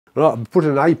Right, I'll put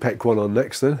an APEC one on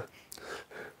next then.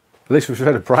 At least we've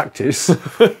had a practice.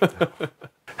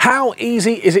 How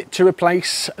easy is it to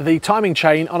replace the timing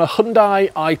chain on a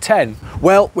Hyundai i10?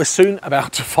 Well, we're soon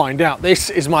about to find out. This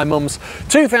is my mum's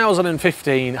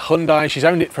 2015 Hyundai. She's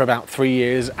owned it for about 3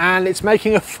 years and it's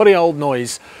making a funny old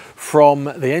noise from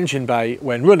the engine bay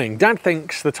when running. Dad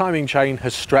thinks the timing chain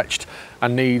has stretched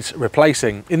and needs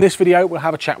replacing. In this video, we'll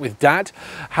have a chat with Dad,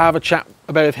 have a chat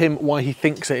about him why he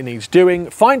thinks that it needs doing,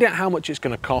 find out how much it's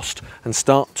going to cost and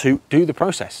start to do the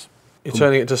process. You're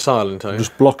turning it to silent, are you?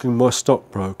 Just blocking my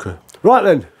stockbroker. Right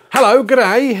then. Hello, good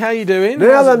day. How you doing?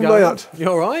 Now then, mate. You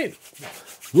all right?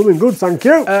 Running good, thank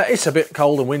you. It's a bit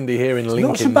cold and windy here in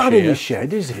Lincolnshire. Not so bad in the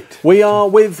shed, is it? We are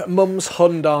with Mum's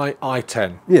Hyundai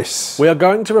i10. Yes. We are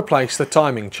going to replace the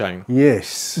timing chain.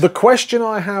 Yes. The question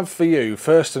I have for you,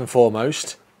 first and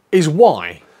foremost, is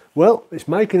why? Well, it's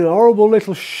making a horrible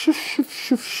little shush, shush,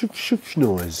 shush, shush, shush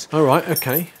noise. All right,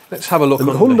 okay. Let's have a look. And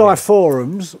the Hyundai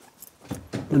forums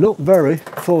are not very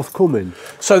forthcoming.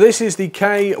 So this is the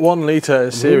K1 litre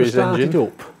series engine. It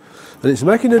up, and it's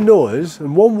making a noise,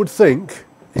 and one would think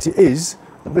it is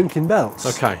blinking belts.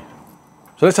 Okay,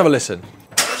 so let's have a listen.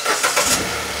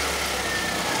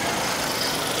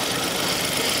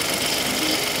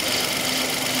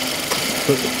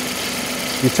 But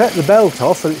you take the belt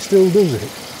off and it still does it.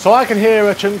 So I can hear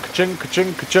a chunk, chunk,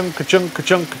 chunk, chunk, chunk,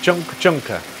 chunk, chunk,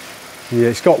 chunker. Yeah,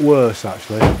 it's got worse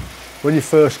actually. When you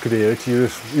first could hear it, you'd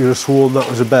have sworn that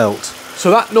was a belt. So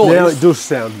that noise... Now it does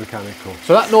sound mechanical.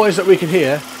 So that noise that we can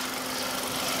hear...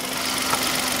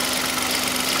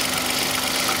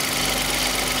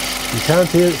 You can't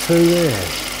hear it through there.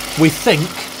 We think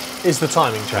is the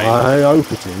timing chain. I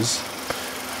hope it is.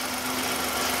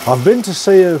 I've been to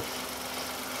see a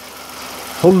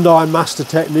Hyundai master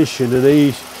technician and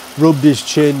he rubbed his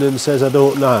chin and says, I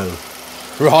don't know.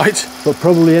 Right. But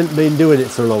probably ain't been doing it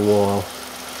for a long while.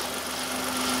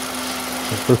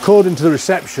 According to the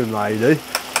reception lady,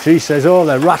 she says, oh,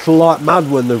 they rattle like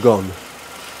mad when they've gone.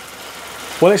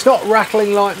 Well, it's not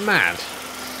rattling like mad.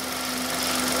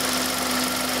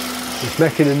 It's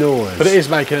making a noise. But it is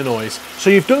making a noise. So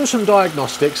you've done some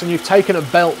diagnostics and you've taken a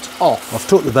belt off. I've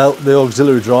took the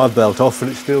auxiliary drive belt off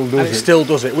and it still does it. And it still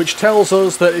does it, which tells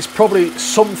us that it's probably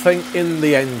something in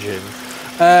the engine.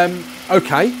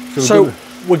 Okay, so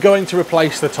we're going to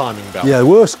replace the timing belt. Yeah, the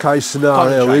worst case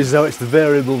scenario is though it's the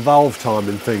variable valve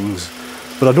timing things,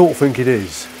 but I don't think it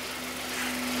is.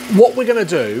 What we're going to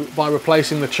do by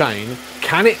replacing the chain,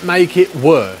 can it make it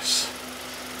worse?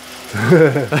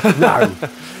 No.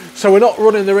 So we're not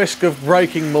running the risk of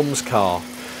breaking Mum's car.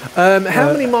 How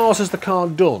many miles has the car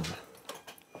done?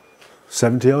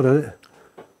 70 odd, isn't it?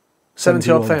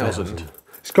 70 odd thousand.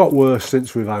 It's got worse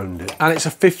since we've owned it. And it's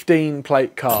a 15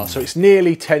 plate car, so it's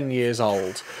nearly 10 years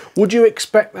old. Would you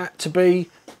expect that to be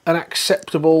an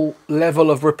acceptable level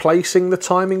of replacing the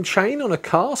timing chain on a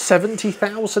car?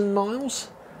 70,000 miles?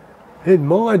 In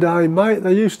my day, mate,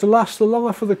 they used to last the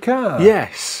life of the car.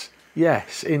 Yes,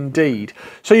 yes, indeed.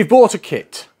 So you've bought a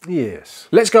kit. Yes.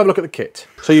 Let's go have a look at the kit.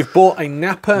 So you've bought a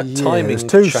Nappa timing there's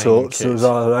two chain sorts. kit. There was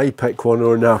either an APEC one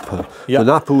or a Nappa. Yep. The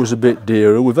Nappa was a bit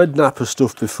dearer. We've had Nappa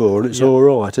stuff before and it's all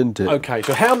right, isn't it? Okay,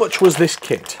 so how much was this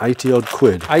kit? 80 odd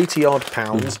quid. 80 odd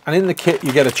pounds. And in the kit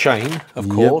you get a chain, of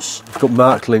course. It's got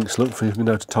marked links, look, for you to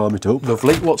know how to time it up.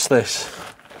 Lovely. What's this?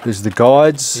 There's the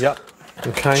guides. Yep.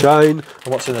 Okay. Chain.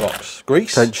 And what's in the box?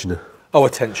 Grease? Tensioner. Oh, a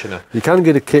tensioner. You can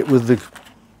get a kit with the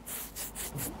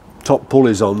top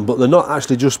pulleys on, but they're not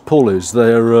actually just pulleys,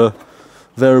 they're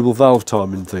variable valve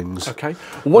timing things. Okay.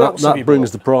 What else have you That brings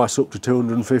bought? the price up to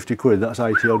 250 quid, that's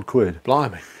 80 odd quid.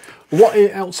 Blimey. What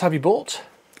else have you bought?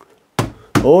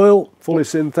 Oil, fully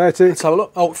synthetic. Let's have a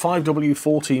look. Oh,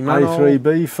 5W40 manual.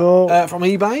 A3B4. From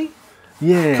eBay?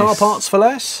 Yes. Car parts for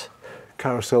less?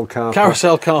 Carousel car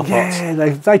Carousel car parts. Yeah,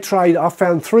 they trade. I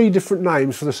found 3 different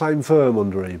names for the same firm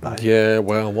under eBay. Yeah,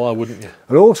 well, why wouldn't you?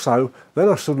 And also, then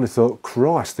I suddenly thought,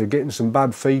 Christ, they're getting some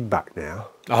bad feedback now.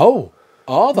 Oh,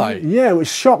 are they? Yeah, which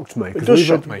shocked me. It does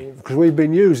shock me. Because we've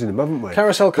been using them, haven't we?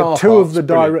 Carousel car two parts, of the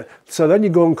direct. So then you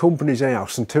go on company's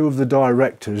house and 2 of the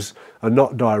directors are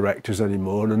not directors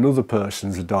anymore and another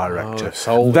person's a director.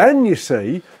 Sold. Then you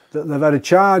see that they've had a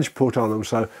charge put on them,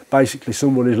 so basically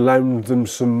somebody's loaned them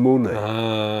some money.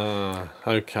 Ah,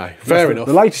 okay, fair enough.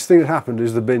 The latest thing that happened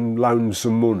is they've been loaned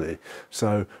some money,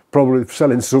 so probably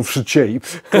selling stuff for cheap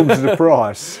comes at a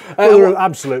price. They're an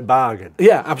absolute bargain.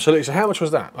 Yeah, absolutely. So how much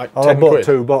was that? Like 10 I bought quid?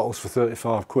 2 bottles for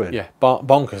 35 quid. Yeah,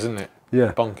 bonkers, isn't it?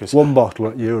 Yeah, bonkers. 1 bottle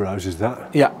at Euros is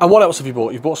that? Yeah, and what else have you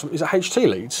bought? You've bought some. Is it HT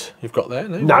leads you've got there?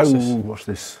 No, what's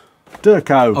this?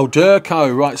 Durco. Oh,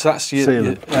 Durco. Right, so that's your.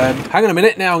 Hang on a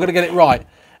minute now. I'm going to get it right.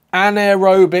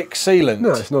 anaerobic sealant.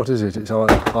 No, it's not, is it? It's high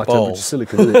temperature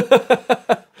silicon, isn't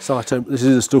it? This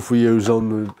is the stuff we use on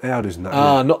the Audis and that.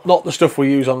 Ah, not the stuff we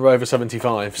use on Rover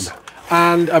 75s. No.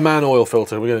 And a man oil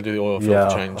filter. We're going to do the oil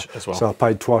filter change as well. So I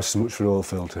paid twice as much for an oil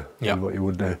filter as what you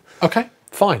would do. Okay,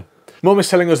 fine. Mum is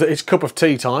telling us that it's cup of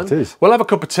tea time. It is. We'll have a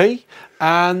cup of tea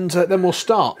and then we'll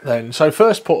start then. So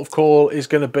first port of call is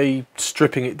going to be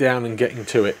stripping it down and getting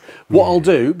to it. What I'll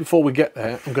do before we get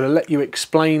there, I'm going to let you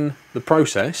explain the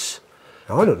process.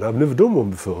 I don't know, I've never done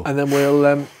one before. And then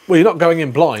well, you're not going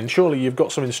in blind. Surely you've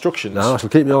got some instructions. No, I shall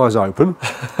keep my eyes open.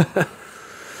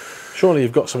 Surely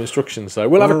you've got some instructions though.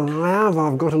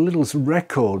 I've got a little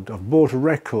record. I've bought a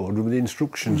record with the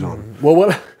instructions on. Well,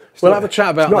 we'll have a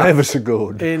chat about that. Not ever so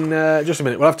good. In just a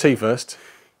minute. We'll have tea first.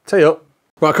 Tea up.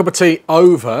 Right, a cup of tea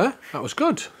over. That was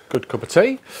good. Good cup of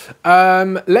tea.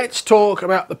 Let's talk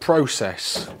about the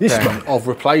process of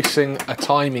replacing a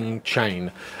timing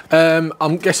chain.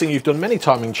 I'm guessing you've done many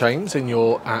timing chains in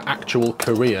your actual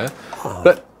career,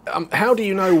 but how do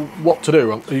you know what to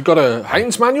do? You got a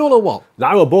Haynes manual or what?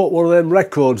 No, I bought one of them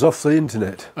records off the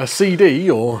internet. A CD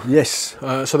or? Yes.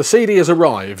 So the CD has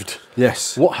arrived.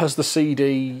 Yes. What has the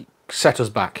CD set us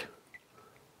back?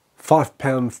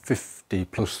 £5.50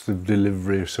 plus the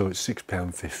delivery, so it's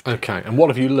 £6.50. Okay, and what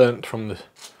have you learnt from the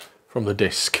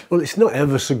disc? Well, it's not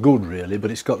ever so good really, but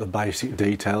it's got the basic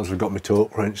details. I've got my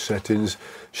torque wrench settings,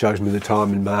 shows me the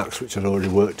timing marks, which I'd already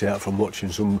worked out from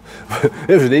watching some... It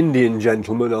was an Indian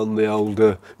gentleman on the old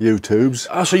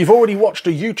YouTubes. So you've already watched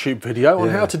a YouTube video on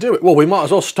how to do it. Well, we might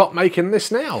as well stop making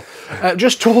this now.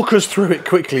 Just talk us through it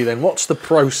quickly then. What's the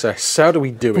process? How do we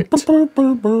do it?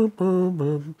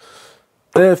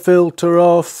 Air filter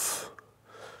off,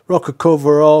 rocker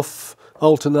cover off,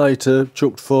 alternator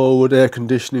chucked forward, air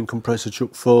conditioning compressor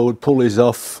chucked forward, pulleys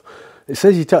off. It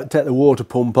says you take the water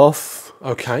pump off.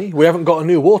 Okay, we haven't got a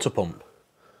new water pump.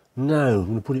 No, I'm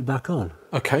going to put it back on.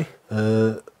 Okay.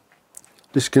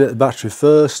 Disconnect the battery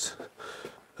first,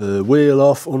 wheel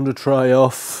off, under tray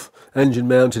off, engine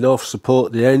mounting off,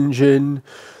 support the engine,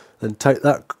 then take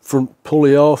that front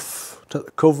pulley off, take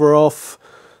the cover off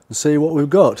and see what we've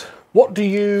got. What do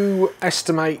you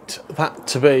estimate that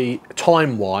to be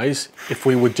time-wise if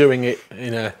we were doing it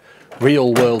in a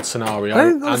real-world scenario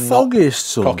and not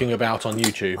cocking about on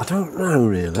YouTube? I don't know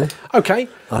really. Okay.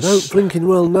 I don't blinking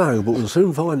well know, but we'll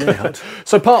soon find out.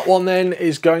 So part one then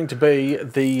is going to be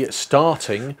the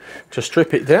starting to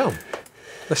strip it down.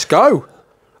 Let's go.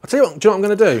 I'll tell you what, do you know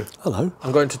what I'm going to do? Hello.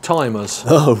 I'm going to time us.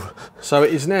 Oh. So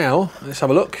it is now, let's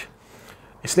have a look.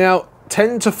 It's now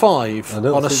 10 to 5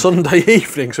 on a Sunday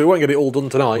evening, so we won't get it all done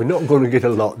tonight. We're not going to get a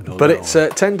lot done. But it's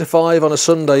 10 to 5 on a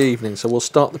Sunday evening, so we'll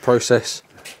start the process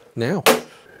now.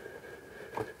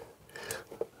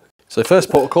 So first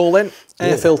port of call then,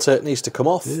 air filter needs to come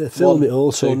off. Yeah, film it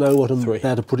all so I know what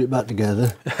how to put it back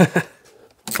together.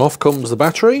 Off comes the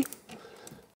battery.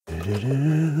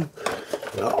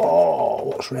 Oh,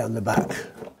 what's round the back?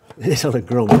 It's on a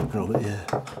grommet, yeah.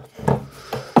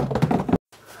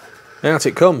 Out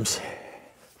it comes.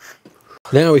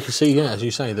 Now we can see, as you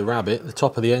say, the rabbit, the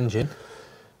top of the engine.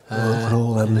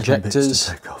 All them injectors.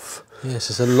 To take off. Yes,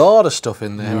 there's a lot of stuff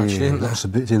in there actually, isn't there? That's a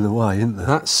bit in the way, isn't there?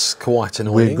 That's quite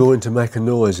annoying. We're going to make a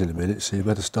noise in a minute, so you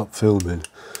better stop filming.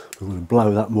 We're going to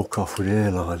blow that muck off with the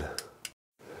airline.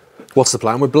 What's the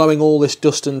plan? We're blowing all this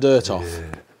dust and dirt off.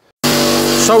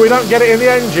 So we don't get it in the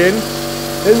engine.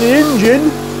 In the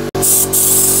engine?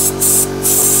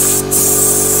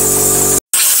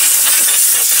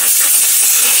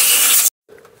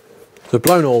 So we've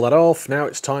blown all that off, now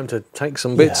it's time to take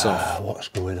some bits off. What's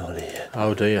going on here?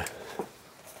 Oh dear.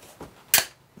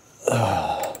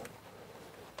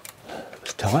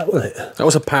 It's tight, wasn't it? That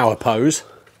was a power pose.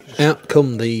 Out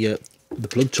come the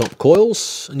plug top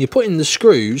coils, and you're putting the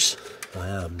screws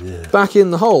back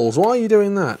in the holes. Why are you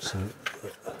doing that? So,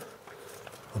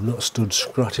 I'm not stood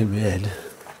scratching my head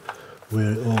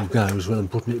where it all goes when I'm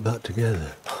putting it back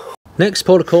together. Next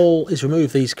protocol is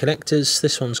remove these connectors.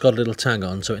 This one's got a little tag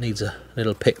on, so it needs a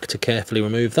little pick to carefully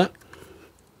remove that.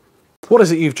 What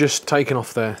is it you've just taken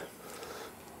off there?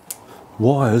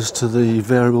 Wires to the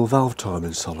variable valve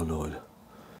timing solenoid.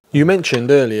 You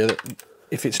mentioned earlier that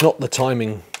if it's not the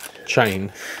timing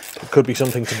chain, it could be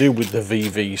something to do with the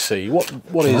VVC. What is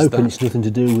that? I'm hoping it's nothing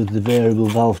to do with the variable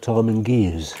valve timing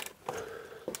gears.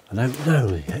 I don't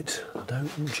know yet. I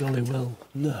don't jolly well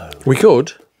know. We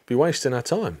could be wasting our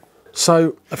time.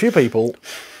 So a few people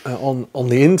on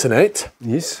the internet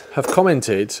have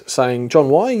commented saying, John,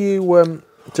 why are you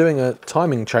doing a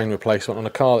timing chain replacement on a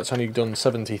car that's only done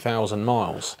 70,000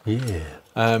 miles? Yeah.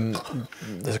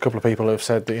 There's a couple of people who have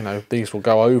said that, you know, these will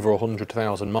go over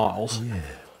 100,000 miles. Yeah.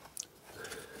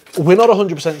 We're not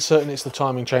 100% certain it's the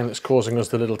timing chain that's causing us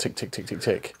the little tick, tick, tick, tick,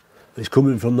 tick. It's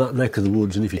coming from that neck of the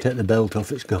woods, and if you take the belt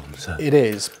off, it's gone. So. It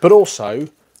is, but also,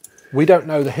 we don't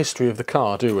know the history of the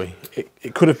car, do we?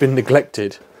 It could have been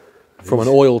neglected from an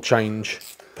oil change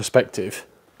perspective.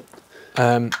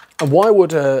 And why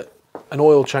would an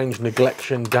oil change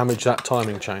neglection damage that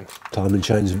timing chain? Timing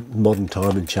chains, modern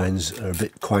timing chains, are a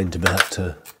bit quaint about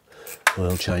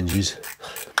oil changes.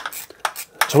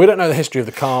 So we don't know the history of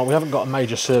the car. We haven't got a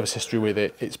major service history with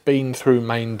it. It's been through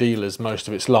main dealers most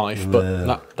of its life,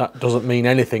 but that doesn't mean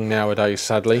anything nowadays,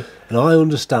 sadly. And I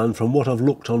understand from what I've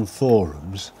looked on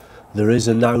forums, there is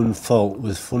a known fault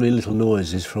with funny little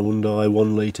noises from Hyundai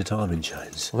 1 litre timing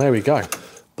chains. Well, there we go.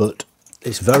 But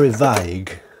it's very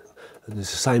vague, and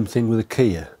it's the same thing with a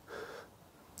Kia.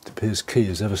 It appears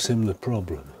Kias have a similar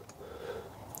problem.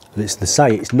 And it's to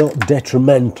say it's not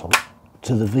detrimental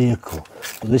to the vehicle,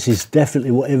 but this is definitely,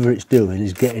 whatever it's doing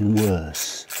is getting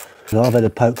worse. And I've had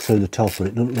a poke through the top and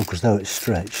it doesn't look as though it's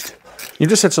stretched. You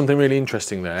just said something really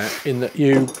interesting there, in that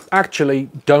you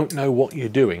actually don't know what you're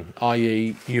doing,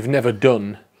 i.e. you've never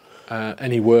done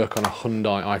any work on a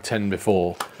Hyundai i10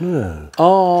 before. No.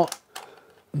 Are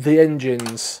the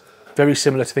engines very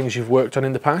similar to things you've worked on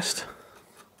in the past?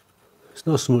 It's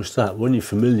not so much that. When you're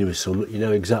familiar with something, you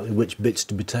know exactly which bits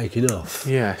to be taken off.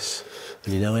 Yes.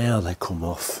 And you know how they come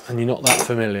off. And you're not that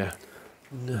familiar?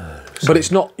 No. But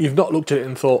it's not, you've not looked at it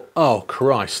and thought, oh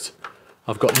Christ,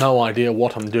 I've got no idea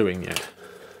what I'm doing yet.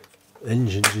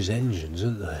 Engines is engines,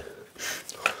 aren't they?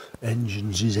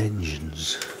 Engines is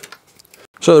engines.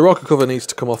 So the rocker cover needs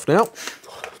to come off now.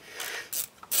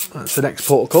 That's the next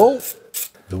protocol.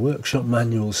 The workshop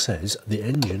manual says the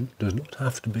engine does not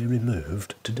have to be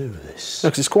removed to do this. No,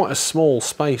 because it's quite a small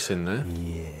space in there.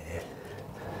 Yeah.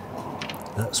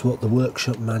 That's what the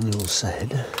workshop manual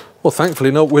said. Well,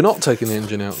 thankfully, no, we're not taking the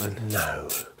engine out then. No.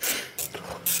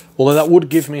 Although that would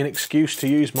give me an excuse to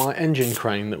use my engine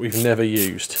crane that we've never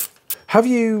used. Have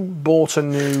you bought a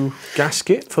new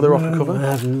gasket for the rocker cover? I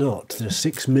have not. They're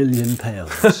 £6 million.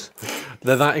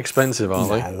 They're that expensive, are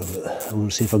they? No, but I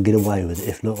want to see if I can get away with it.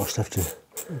 If not, I'll just have to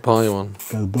buy one.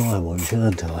 go buy one,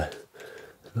 shan't I?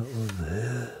 There's not one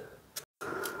there.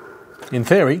 In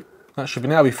theory, that should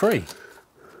now be free.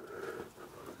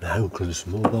 No, because there's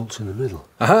some more bolts in the middle.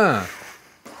 Aha!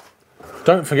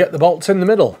 Don't forget the bolts in the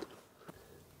middle.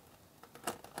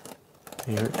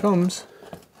 Here it comes.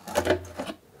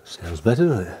 Sounds better,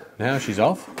 doesn't it? Now she's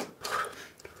off.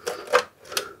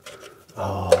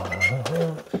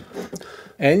 Oh.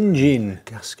 Engine.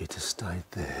 Gasket has stayed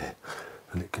there,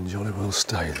 and it can jolly well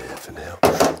stay there for now.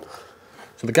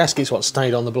 So the gasket's what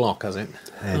stayed on the block, has it?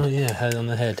 Head. Oh yeah, head on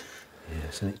the head.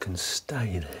 Yes, and it can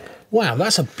stay there. Wow,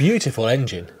 that's a beautiful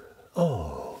engine.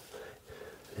 Oh,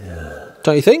 yeah.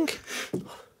 Don't you think?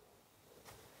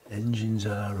 Engines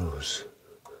are us.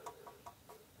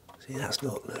 See, that's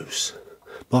not loose.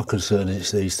 My concern is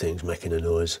it's these things making a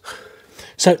noise.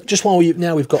 So just while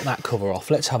we've got that cover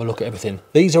off, let's have a look at everything.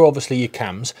 These are obviously your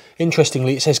cams.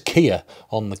 Interestingly, it says Kia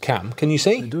on the cam. Can you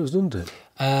see? It does, doesn't it?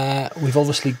 We've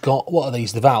obviously got, what are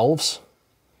these, the valves?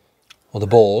 Or the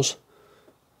bores?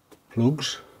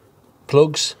 Plugs.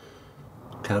 Plugs.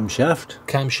 Camshaft.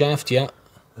 Camshaft, yeah.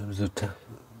 There's the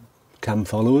cam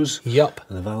followers. Yup.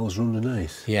 And the valves are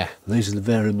underneath. Yeah. And these are the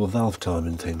variable valve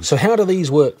timing things. So how do these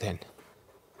work then?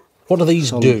 What do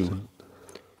these do?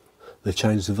 They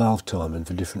change the valve timing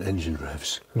for different engine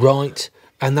revs. Right.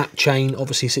 And that chain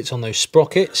obviously sits on those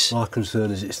sprockets. My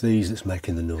concern is it's these that's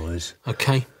making the noise.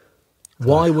 Okay.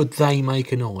 Why would they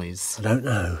make a noise? I don't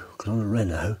know, because on a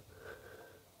Renault,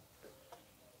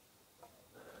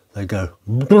 they go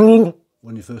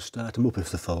when you first start them up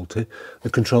if they're faulty. They're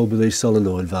controlled by these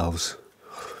solenoid valves,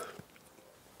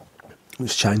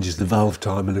 which changes the valve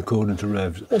timing according to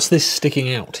revs. What's this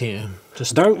sticking out here?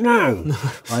 Just don't know.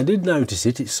 I did notice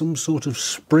it. It's some sort of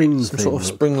spring thing. Some sort of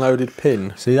spring-loaded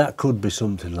pin. See, that could be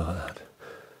something like that.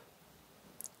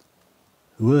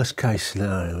 The worst case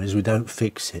scenario is we don't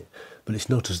fix it, but it's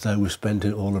not as though we've spent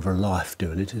all of our life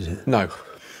doing it, is it? No,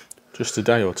 just a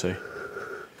day or two.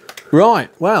 Right,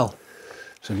 well.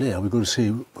 So now we're going to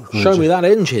see... Show me that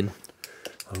engine.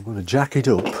 I'm going to jack it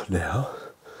up now,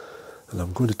 and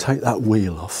I'm going to take that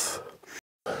wheel off.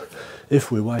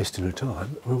 If we're wasting our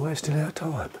time, we're wasting our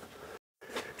time.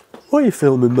 What are you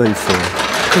filming me for?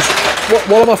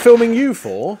 What am I filming you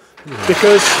for? Yeah.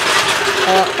 Because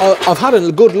I've had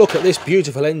a good look at this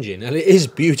beautiful engine, and it is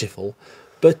beautiful,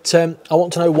 but I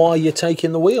want to know why you're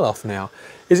taking the wheel off now.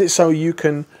 Is it so you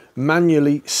can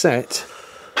manually set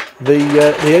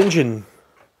the engine?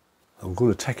 I'm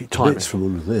going to take it to bits from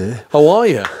under there. Oh, are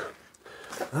you?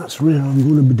 That's where I'm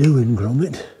going to be doing,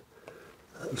 Gromit.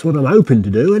 That's what I'm hoping to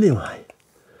do anyway.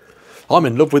 I'm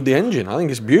in love with the engine. I think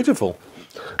it's beautiful.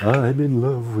 I'm in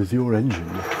love with your engine.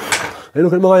 Hey,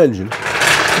 look at my engine.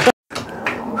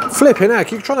 Flipping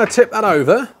heck, you're trying to tip that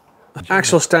over.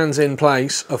 Axle stands in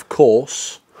place, of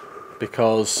course,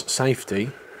 because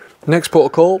safety. Next port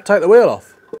of call, take the wheel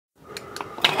off.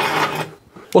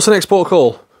 What's the next port of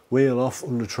call? Wheel off,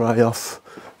 under tray off,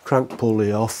 crank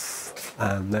pulley off,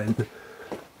 and then,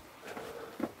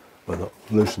 well, not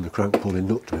loosen the crank pulley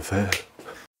nut to be fair.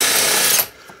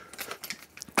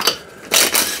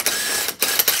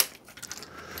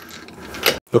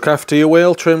 Look after your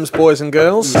wheel trims, boys and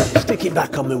girls. Stick it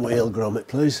back on the wheel grommet,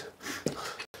 please.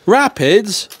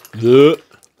 Rapids? Yeah.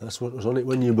 That's what was on it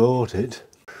when you bought it.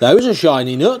 Those are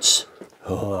shiny nuts.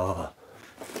 Oh.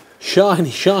 Shiny,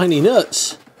 shiny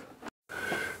nuts.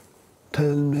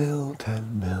 10 mil,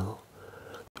 10 mil.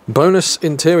 Bonus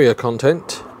interior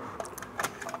content.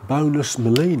 Bonus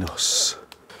Molinos.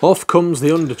 Off comes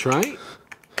the under tray.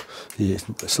 Yeah,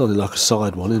 it's only like a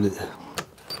side one, isn't it?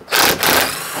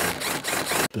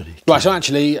 Right, so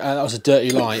actually that was a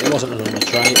dirty lie. It wasn't an under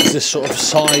tray, it was this sort of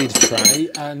side tray,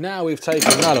 and now we've taken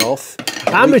that off.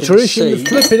 Amateurish in the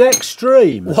flipping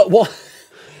extreme. What?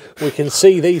 We can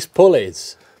see these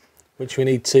pulleys, which we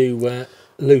need to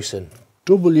loosen.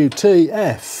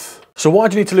 WTF. So why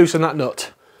do you need to loosen that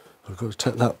nut? I've got to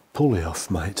take that pulley off,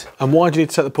 mate. And why do you need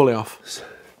to take the pulley off?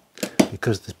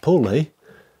 Because the pulley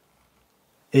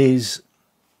is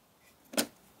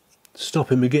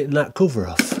stopping me getting that cover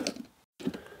off.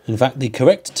 In fact, the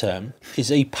correct term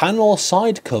is a panel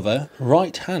side cover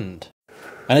right hand.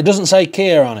 And it doesn't say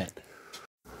Kia on it.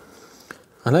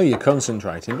 I know you're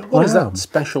concentrating, but what is that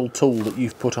special tool that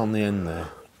you've put on the end there?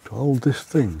 To hold this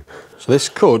thing. So this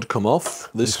could come off.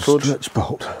 This could stretch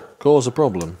bolt. Cause a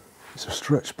problem. It's a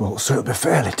stretch bolt, so it'll be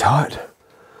fairly tight.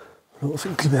 I don't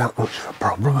think it'll be that much of a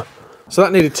problem. So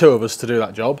that needed two of us to do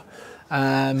that job.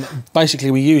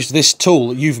 Basically, we used this tool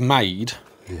that you've made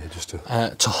just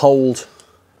to hold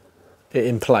it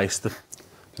in place, the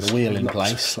wheel in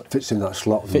place. Fits in that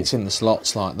slot. Fits in the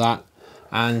slots like that.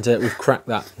 And we've cracked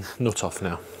that nut off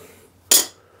now.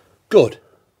 Good.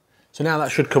 So now that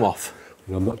should come off.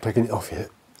 I'm not taking it off yet.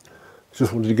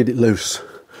 Just wanted to get it loose.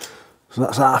 So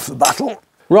that's half the battle.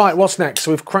 Right, what's next?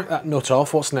 So we've cracked that nut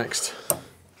off. What's next?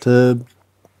 To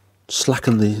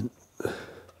slacken the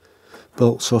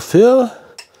bolts off here.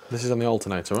 This is on the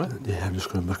alternator, right? Yeah, I'm just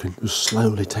going back and just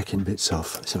slowly taking bits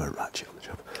off. Let's have a ratchet on the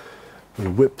job. I'm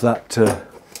going to whip that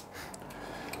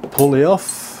pulley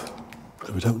off.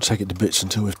 We don't take it to bits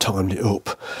until we've timed it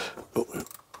up. But we're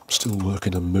still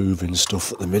working on moving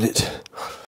stuff at the minute.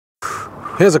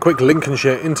 Here's a quick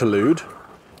Lincolnshire interlude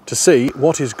to see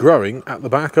what is growing at the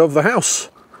back of the house.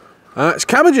 It's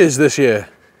cabbages this year.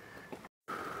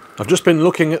 I've just been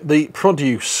looking at the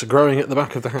produce growing at the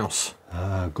back of the house.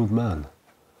 Ah, good man.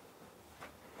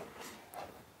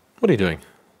 What are you doing?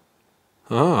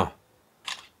 Ah.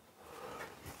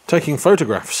 Taking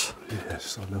photographs.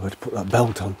 Yes, I know how to put that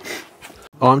belt on.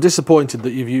 Oh, I'm disappointed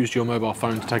that you've used your mobile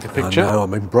phone to take a picture. I know,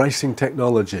 I'm embracing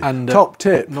technology. And top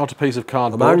tip. Not a piece of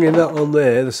cardboard. I'm hanging that on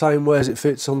there the same way as it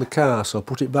fits on the car, so I'll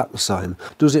put it back the same.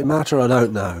 Does it matter? I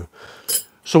don't know.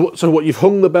 So what, you've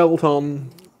hung the belt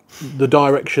on the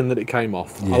direction that it came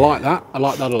off. Yeah. I like that. I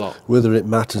like that a lot. Whether it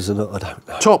matters or not, I don't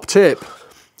know. Top tip.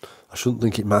 I shouldn't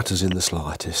think it matters in the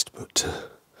slightest, but...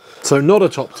 So not a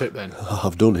top tip then?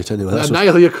 I've done it anyway.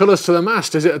 Nail your colours to the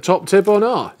mast. Is it a top tip or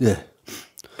not? Yeah.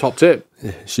 Top tip?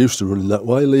 Yeah, it's used to running that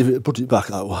way. Leave it, put it back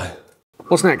that way.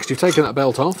 What's next? You've taken that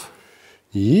belt off?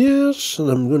 Yes, and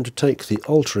I'm going to take the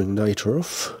alternator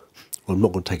off. Well, I'm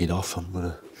not going to take it off. I'm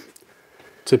going to...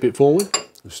 Tip it forward?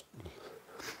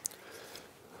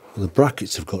 The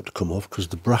brackets have got to come off because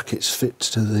the brackets fit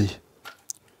to the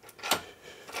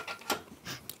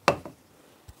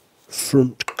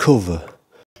front cover.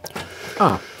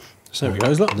 Ah, so there it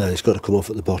goes, look. No, it's got to come off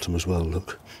at the bottom as well,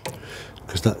 look.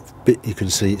 Because that bit you can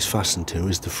see it's fastened to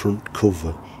is the front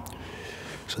cover.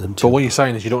 So but what you're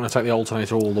saying is you don't want to take the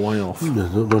alternator all the way off?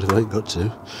 No, not if I ain't got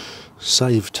to.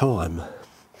 Save time.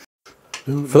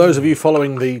 For those of you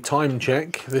following the time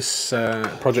check, this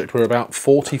project we're about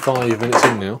 45 minutes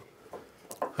in now.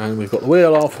 And we've got the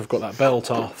wheel off, we've got that belt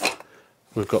off,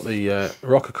 we've got the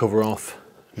rocker cover off.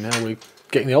 Now we're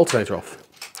getting the alternator off.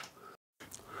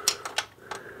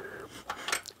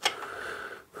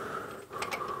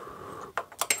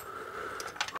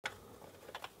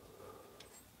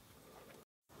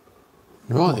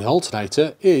 Right, the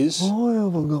alternator is... Why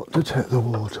have I got to take the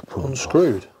water pump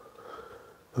unscrewed? Off?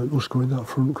 It must go in that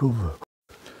front cover.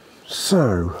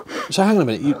 So hang on a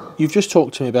minute, you've just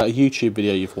talked to me about a YouTube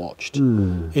video you've watched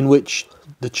in which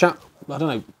the chap I don't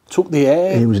know, took the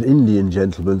air. He was an Indian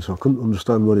gentleman, so I couldn't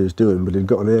understand what he was doing, but he'd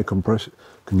got an air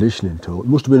conditioning tool. It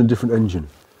must have been a different engine.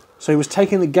 So he was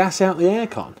taking the gas out the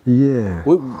aircon? Yeah.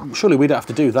 Surely we'd have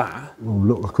to do that.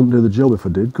 Well, look, I couldn't do the job if I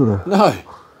did, could I? No.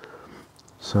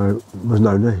 So there's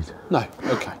no need. No,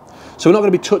 okay. So we're not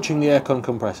going to be touching the aircon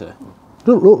compressor?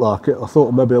 Doesn't look like it. I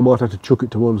thought maybe I might have to chuck it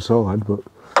to one side, but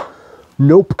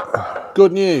nope.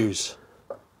 Good news.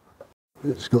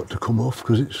 It's got to come off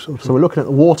because it's sort of... So we're looking at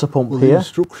the water pump well, here. the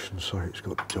instructions say it's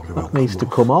got to jolly well That needs to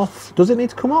come off. Does it need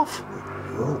to come off?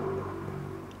 Well,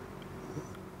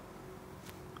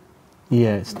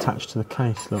 yeah, it's attached to the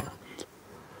case, look.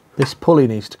 This pulley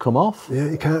needs to come off. yeah,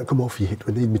 it can't come off yet.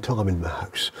 We need my timing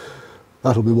marks.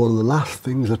 That'll be one of the last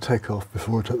things I take off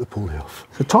before I take the pulley off.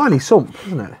 It's a tiny sump,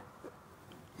 isn't it?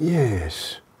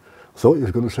 Yes. I thought you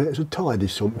were going to say it's a tidy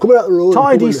sump. Come out the road.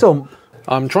 Tidy sump.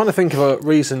 I'm trying to think of a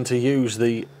reason to use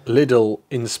the Lidl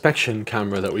inspection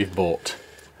camera that we've bought.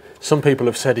 Some people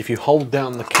have said if you hold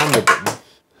down the camera button,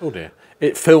 oh dear,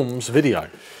 it films video.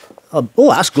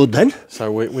 Oh, that's good then.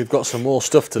 So we've got some more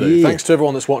stuff to do. Yeah. Thanks to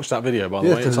everyone that's watched that video, by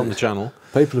the way. It's on the channel.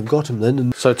 People have got them then.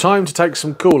 And So time to take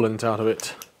some coolant out of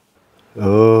it.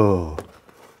 oh.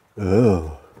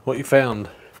 What you found?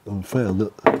 I found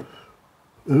that.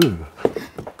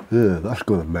 Yeah, that's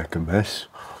going to make a mess.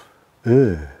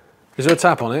 Is there a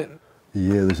tap on it?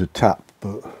 Yeah, there's a tap,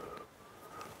 but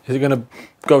Is it going to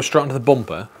go straight onto the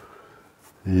bumper?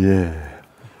 yeah.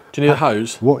 Do you need a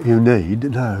hose? What you need,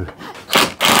 no.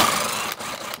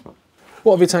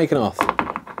 What have you taken off?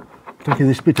 Taking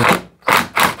this bit of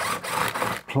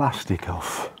plastic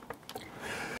off.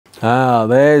 Ah,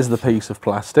 there's the piece of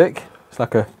plastic. It's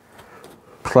like a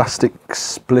plastic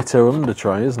splitter under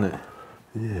tray, isn't it?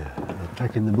 Yeah, I'm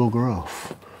taking the bugger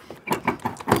off.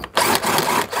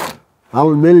 L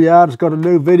MPI's got a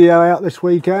new video out this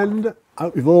weekend.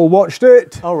 Hope you've all watched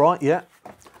it. All right, yeah.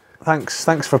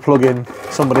 Thanks for plugging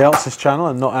somebody else's channel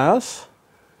and not ours.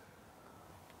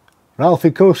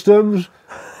 Ralphie Customs.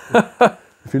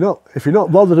 if you're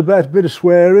not bothered about a bit of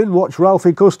swearing, watch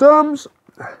Ralphie Customs.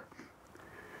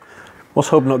 What's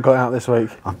Hub Nut got out this week?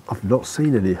 I've not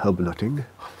seen any hub nutting.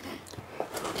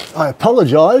 I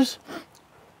apologise.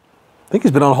 I think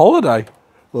he's been on holiday.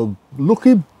 Well,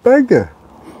 lucky beggar.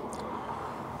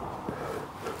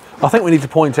 I think we need to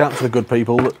point out to the good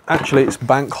people that actually it's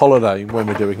bank holiday when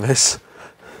we're doing this.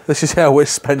 This is how we're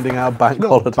spending our bank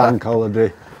holiday. Bank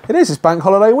holiday. It is, it's bank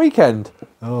holiday weekend.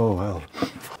 Oh well.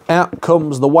 Out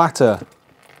comes the watter.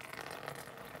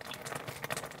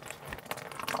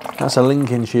 That's a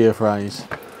Lincolnshire phrase.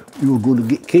 You're going to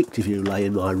get kicked if you lay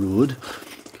in my road.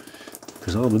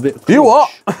 Because I'm a bit clunch. You what?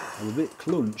 I'm a bit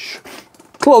clunch.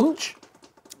 Clunch?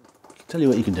 Tell you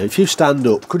what you can do. If you stand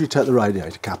up, could you take the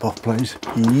radiator cap off, please?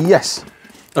 Yes.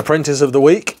 Apprentice of the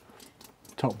week.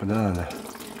 Top banana.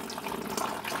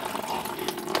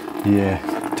 Yeah.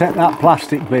 Take that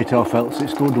plastic bit off, else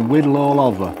it's going to whittle all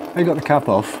over. You got the cap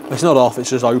off? It's not off, it's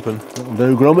just open. That'll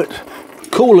do, Gromit.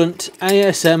 Coolant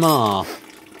ASMR.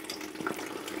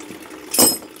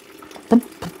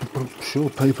 I'm sure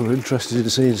people are interested in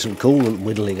seeing some coolant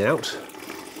whittling out.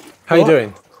 How you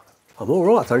doing? I'm all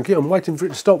right, thank you. I'm waiting for it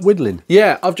to stop whittling.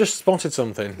 Yeah, I've just spotted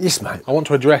something. Yes, mate. I want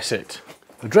to address it.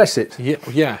 Address it.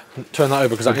 Yeah. Turn that over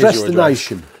because that Address is your the address.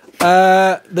 nation.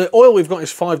 The oil we've got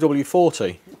is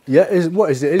 5W40. Yeah,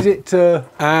 what is it? Is it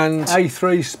And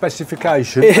A3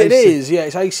 specification? it is, yeah,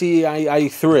 it's ACEA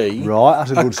A3. Right,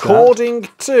 that's a good start. According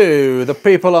to the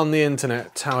people on the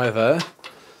internet, however,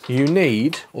 you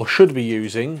need, or should be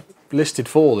using, listed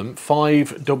for them,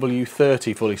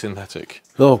 5W30 fully synthetic.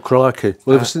 Oh, crikey.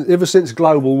 Well, ever since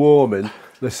global warming,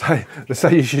 they say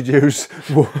you should use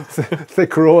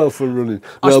thicker oil for running.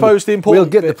 I suppose the important We'll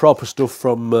get bit the proper stuff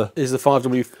from... is the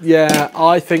 5W... Yeah,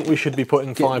 I think we should be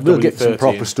putting 5W30 We'll get some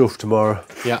proper in. stuff tomorrow.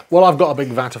 Yeah, well, I've got a big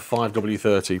vat of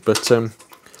 5W30, but...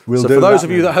 We'll so do for those that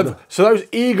of you then. that have... So those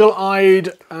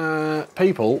eagle-eyed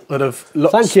people that have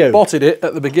Thank you. spotted it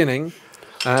at the beginning,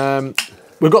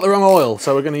 we've got the wrong oil,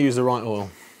 so we're going to use the right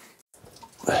oil.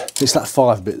 It's that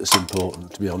 5 bit that's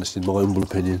important, to be honest, in my humble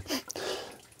opinion.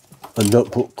 And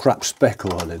don't put crap spec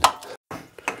oil in.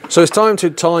 So it's time to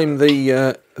time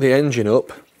the engine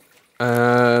up.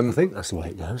 I think that's the way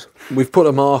it goes. We've put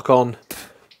a mark on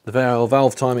the variable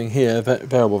valve timing here,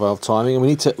 variable valve timing, and we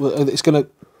need to. It's going to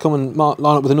come and line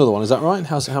up with another one. Is that right?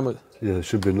 How much? Yeah, there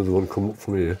should be another one come up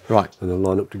from here. Right. And they'll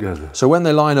line up together. So when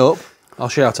they line up, I'll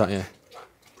shout at you.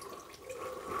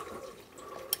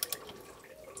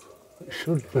 It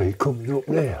should be coming up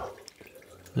now.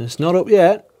 It's not up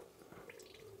yet.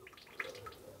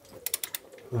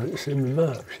 I ain't seen my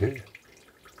marks yet.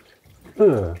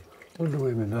 Wonder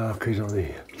where my mark is on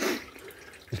here.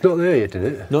 It's not there yet,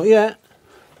 is it? Not yet.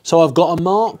 So I've got a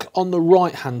mark on the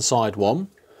right-hand side one,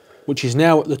 which is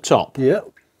now at the top. Yeah.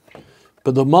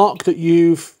 But the mark that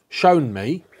you've shown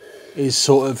me is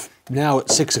sort of now at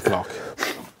 6 o'clock.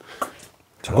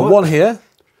 So I've got one here,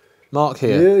 mark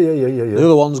here. Yeah. The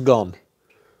other one's gone.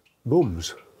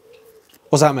 Bums.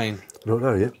 What's that mean? I don't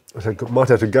know yet. I think I might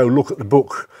have to go look at the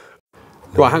book.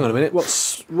 Right, hang on a minute. What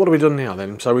have we done now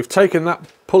then? So we've taken that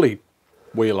pulley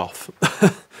wheel off.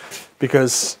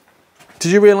 Because,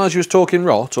 did you realise you was talking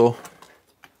rot, or?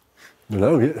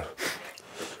 No, yeah.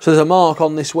 So there's a mark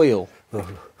on this wheel. I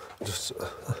just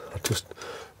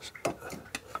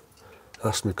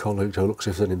asked my colleague to look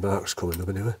see if there's any marks coming up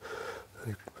anyway.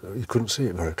 You couldn't see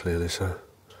it very clearly, so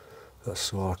that's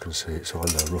so I can see it, so I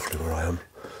know roughly where I am.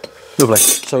 Lovely.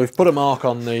 So we've put a mark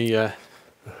on the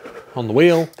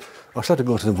wheel. I just had to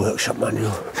go to the workshop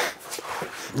manual.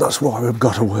 That's why we've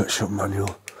got a workshop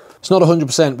manual. It's not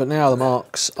 100%, but now the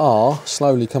marks are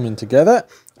slowly coming together.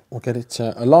 We'll get it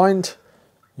aligned.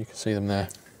 You can see them there.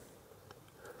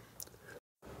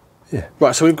 Yeah.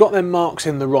 Right, so we've got them marks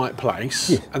in the right place,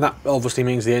 yeah. And that obviously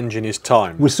means the engine is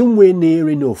timed. We're somewhere near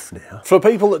enough now. For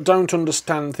people that don't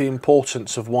understand the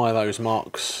importance of why those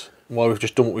marks, why we've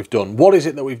just done what we've done, what is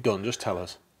it that we've done? Just tell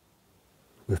us.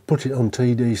 We've put it on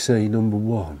TDC number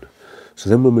 1. So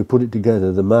then when we put it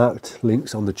together, the marked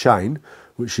links on the chain,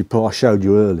 which I showed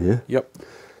you earlier, yep,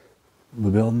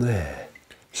 will be on there.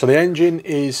 So the engine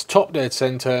is top dead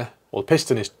centre, or the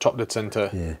piston is top dead centre.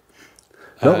 Yeah.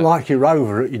 Not like your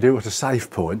Rover, you do at a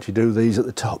safe point, you do these at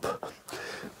the top.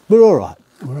 We're all right,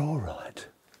 we're all right.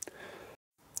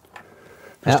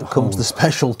 Out comes the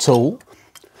special tool.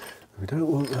 We don't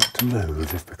want that to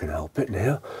move if we can help it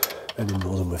now, any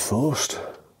more than we're forced.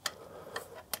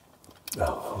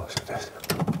 Oh, what's it?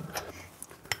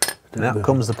 And out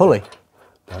comes the pulley.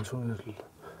 That's what we've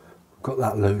got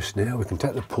that loose now, we can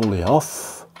take the pulley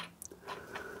off.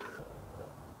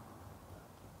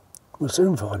 We'll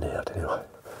soon find out anyway.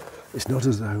 It's not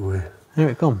as though we're... Here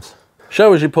it comes.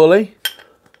 Show us your pulley.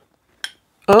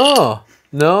 Ah,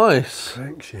 nice.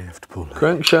 Crankshaft pulley.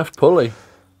 Crankshaft pulley.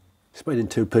 It's made in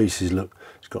 2 pieces, look.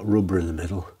 It's got rubber in the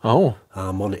middle. Oh.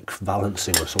 Harmonic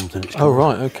balancing or something. Oh,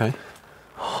 right, okay.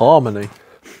 Harmony.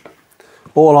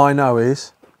 All I know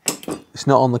is it's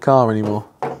not on the car anymore.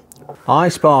 I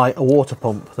spy a water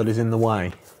pump that is in the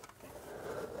way.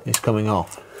 It's coming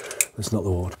off. It's not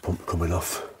the water pump coming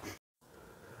off.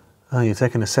 Oh, you're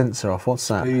taking a sensor off. What's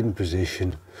that? Speed and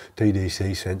position,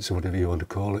 TDC sensor, whatever you want to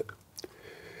call it.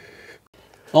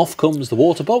 Off comes the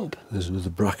water pump. There's another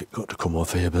bracket got to come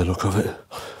off here by the look of it.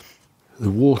 The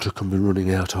water can be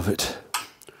running out of it.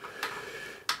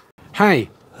 Hey,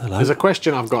 hello. There's a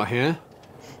question I've got here,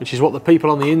 which is what the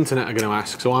people on the internet are going to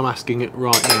ask, so I'm asking it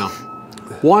right now.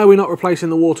 Why are we not replacing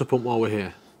the water pump while we're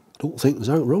here? I don't think there's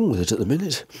anything wrong with it at the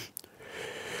minute.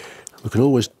 We can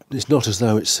always, it's not as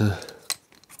though it's the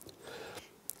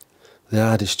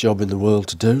hardest job in the world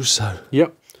to do, so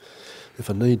yep. If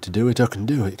I need to do it, I can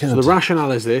do it, can't So the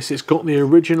rationale is this: it's got the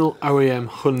original OEM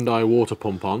Hyundai water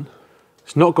pump on,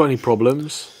 it's not got any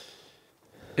problems,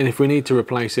 and if we need to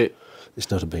replace it,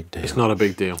 it's not a big deal. It's not a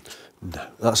big deal. No,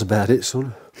 that's about it,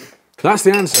 son. That's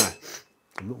the answer.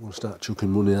 I'm not going to start chucking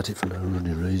money at it for no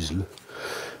bloody reason.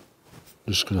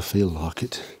 I'm just going to feel like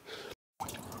it.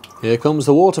 Here comes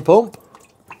the water pump.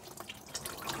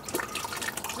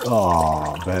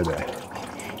 Oh, baby.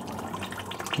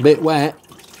 Bit wet.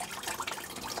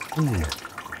 Yeah.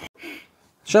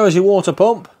 Show us your water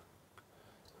pump.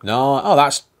 No, oh,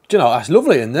 that's, do you know, that's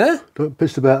lovely in there. Don't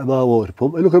piss about my water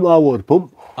pump. Hey, look at my water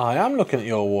pump. I am looking at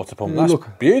your water pump. Yeah, That's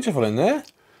look. beautiful in there.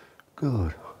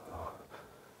 Good.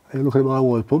 Hey, look at my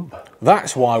water pump.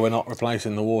 That's why we're not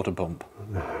replacing the water pump.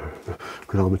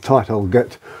 Because I'm a tight old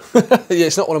get. Yeah,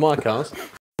 it's not one of my cars.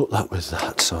 Put that with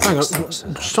that, so hang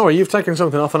on. Sorry, you've taken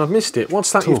something off and I've missed it.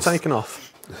 What's that you've taken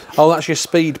off? Oh, that's your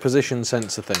speed position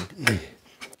sensor thing.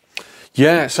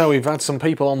 Yeah, so we've had some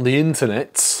people on the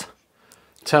internet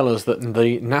tell us that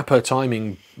the Nappa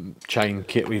timing chain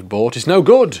kit we've bought is no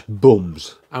good.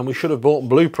 Bums. And we should have bought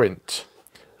Blueprint.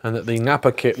 And that the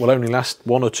Nappa kit will only last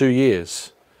 1 or 2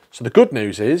 years. So the good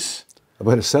news is... I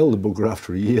better sell the bugger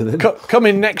after a year then.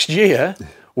 Coming next year,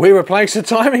 we replace the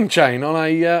timing chain on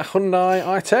a Hyundai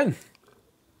i10.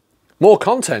 More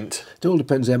content. It all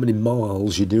depends how many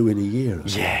miles you do in a year.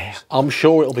 Yeah, I'm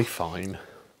sure it'll be fine.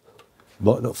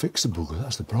 Might not fix the bugger,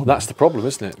 that's the problem. That's the problem,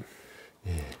 isn't it?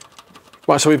 Yeah.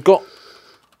 Right, so we've got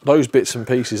those bits and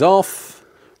pieces off,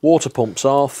 water pumps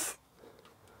off.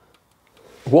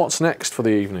 What's next for the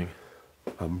evening?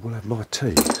 We'll have my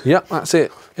tea. Yep, that's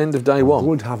it. End of day one. I'm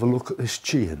going to have a look at this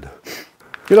chain.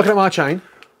 You're looking at my chain?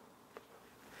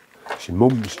 It's your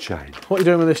mum's chain. What are you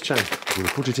doing with this chain? I'm going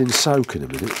to put it in soak in a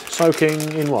minute. Soaking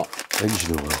in what?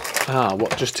 Engine oil. Ah,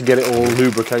 what, just to get it all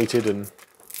lubricated and...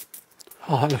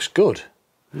 Oh, that looks good.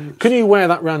 Can you wear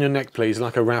that round your neck, please,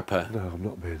 like a wrapper? No, I'm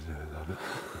not being done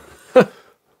it.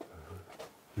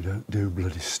 We don't do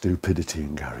bloody stupidity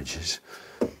in garages.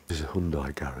 This is a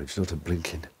Hyundai garage, not a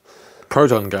blinking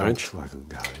Proton garage. Volkswagen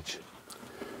garage.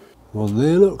 One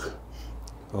there, look.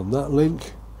 On that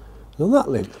link. On that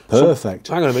link. Perfect.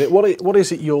 So, hang on a minute. What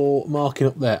is it you're marking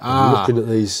up there? I'm looking at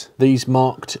these. These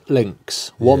marked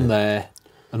links. One there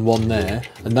and one there.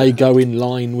 And they go in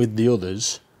line with the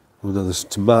others. Well, no, there's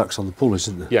some marks on the pull,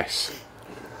 isn't there? Yes.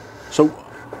 So,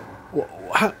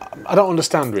 I don't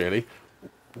understand really.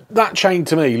 That chain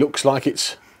to me looks like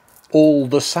it's all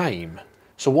the same.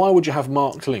 So why would you have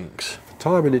marked links?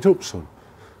 Timing it up, son.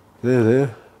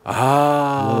 There.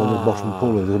 Ah. One on the bottom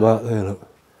puller, there's a mark there, look.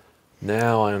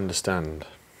 Now I understand.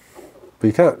 But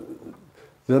you can't,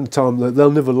 the only time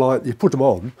they'll never light, you put them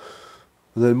on,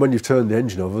 and then when you've turned the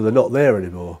engine over, they're not there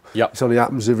anymore. Yep. It only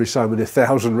happens every so many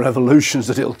 1,000 revolutions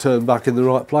that it'll turn back in the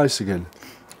right place again.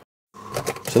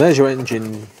 So there's your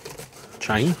engine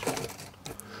chain.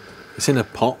 It's in a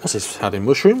pot. What's this having?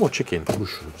 Mushroom or chicken?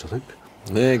 Mushrooms, I think.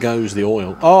 There goes the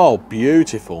oil. Oh,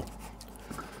 beautiful.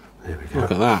 There we go.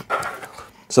 Look at that.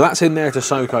 So that's in there to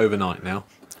soak overnight now.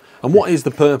 And what is the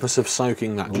purpose of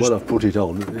soaking that? When I've put it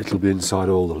on, it'll be inside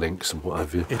all the links and what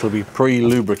have you. It'll be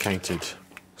pre-lubricated.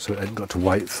 So it ain't got to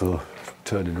wait for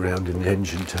turning around in the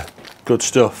engine to... Good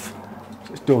stuff.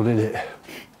 It's done, isn't it?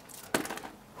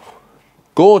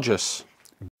 Gorgeous.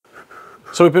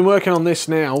 So we've been working on this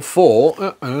now for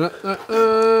an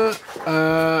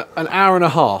hour and a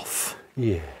half.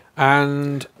 Yeah.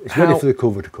 And it's ready for the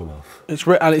cover to come off.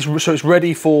 So it's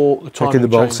ready for the time. Taking the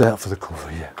bolts out for the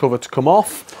cover, yeah. Cover to come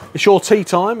off. It's your tea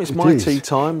time. It's my tea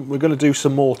time. We're going to do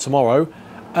some more tomorrow.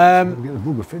 We'll get the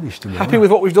bugger finished tomorrow. Happy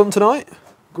with what we've done tonight?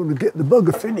 Going to get the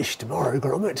bugger finished tomorrow,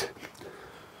 Gromit.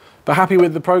 But happy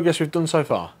with the progress we've done so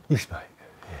far? Yes, mate.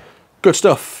 Yeah. Good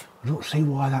stuff. I don't see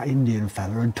why that Indian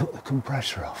fella had took the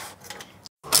compressor off.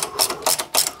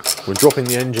 We're dropping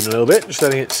the engine a little bit, just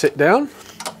letting it sit down,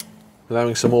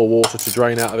 allowing some more water to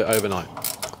drain out of it overnight.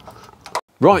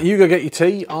 Right, you go get your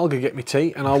tea, I'll go get my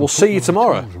tea, and I will see you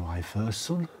tomorrow. Tools away first,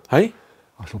 son. Hey?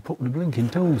 I shall put the blinking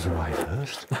tools away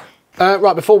first.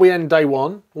 Right, before we end day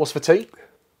one, what's for tea?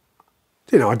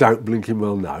 You know, I don't blinking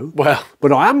well know. Well,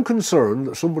 but I am concerned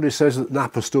that somebody says that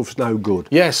Napa stuff's no good.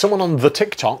 Yeah, someone on the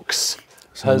TikToks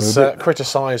has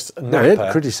criticised Napa. No, he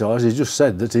hasn't criticised, he just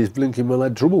said that he's blinking well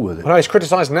had trouble with it. Well, no, he's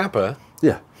criticised Napa.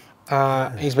 Yeah.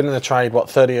 He's been in the trade, what,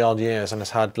 30 odd years and has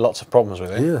had lots of problems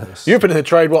with it. Yes. You've been in the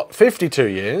trade, what, 52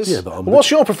 years? Yeah, but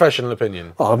what's your professional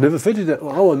opinion? Oh, I've never fitted it.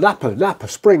 Oh, Napa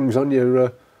springs on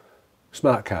your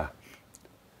smart car.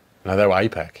 No, they were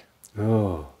APEC.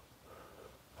 Oh.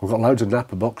 I've got loads of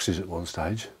Napa boxes at one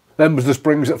stage. Them was the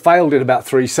springs that failed in about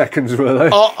 3 seconds, were they?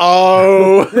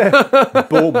 Uh-oh! Yeah.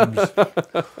 Bums.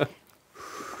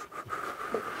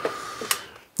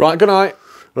 Right, good night.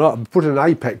 Right, I'm putting an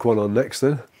APEC one on next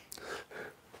then.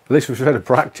 At least we've had a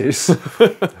practice.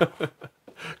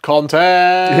 Content!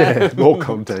 Yeah, more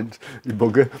content, you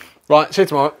bugger. Right, see you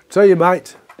tomorrow. See you,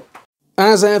 mate.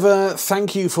 As ever,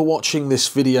 thank you for watching this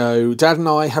video. Dad and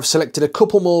I have selected a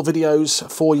couple more videos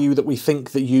for you that we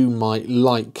think that you might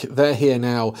like. They're here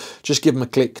now. Just give them a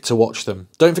click to watch them.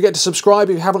 Don't forget to subscribe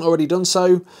if you haven't already done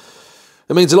so.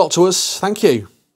 It means a lot to us. Thank you.